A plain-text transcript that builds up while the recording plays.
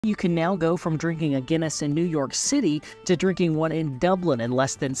You can now go from drinking a Guinness in New York City to drinking one in Dublin in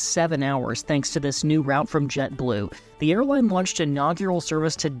less than 7 hours thanks to this new route from JetBlue. The airline launched inaugural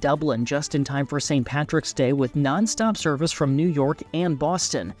service to Dublin just in time for St. Patrick's Day with non-stop service from New York and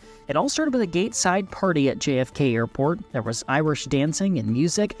Boston. It all started with a gateside party at JFK Airport. There was Irish dancing and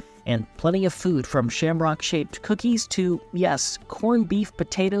music, and plenty of food from shamrock-shaped cookies to, yes, corned beef,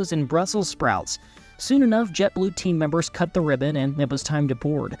 potatoes, and Brussels sprouts. Soon enough, JetBlue team members cut the ribbon and it was time to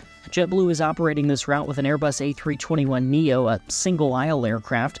board. JetBlue is operating this route with an Airbus A321neo, a single-aisle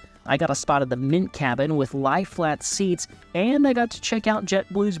aircraft. I got a spot at the Mint cabin with lie-flat seats, and I got to check out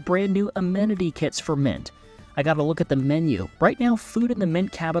JetBlue's brand new amenity kits for Mint. I got a look at the menu. Right now, food in the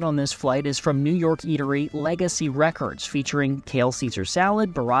Mint cabin on this flight is from New York eatery Legacy Records, featuring kale Caesar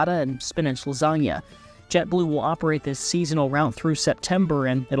salad, burrata, and spinach lasagna. JetBlue will operate this seasonal route through September,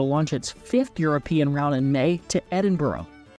 and it'll launch its 5th European route in May to Edinburgh.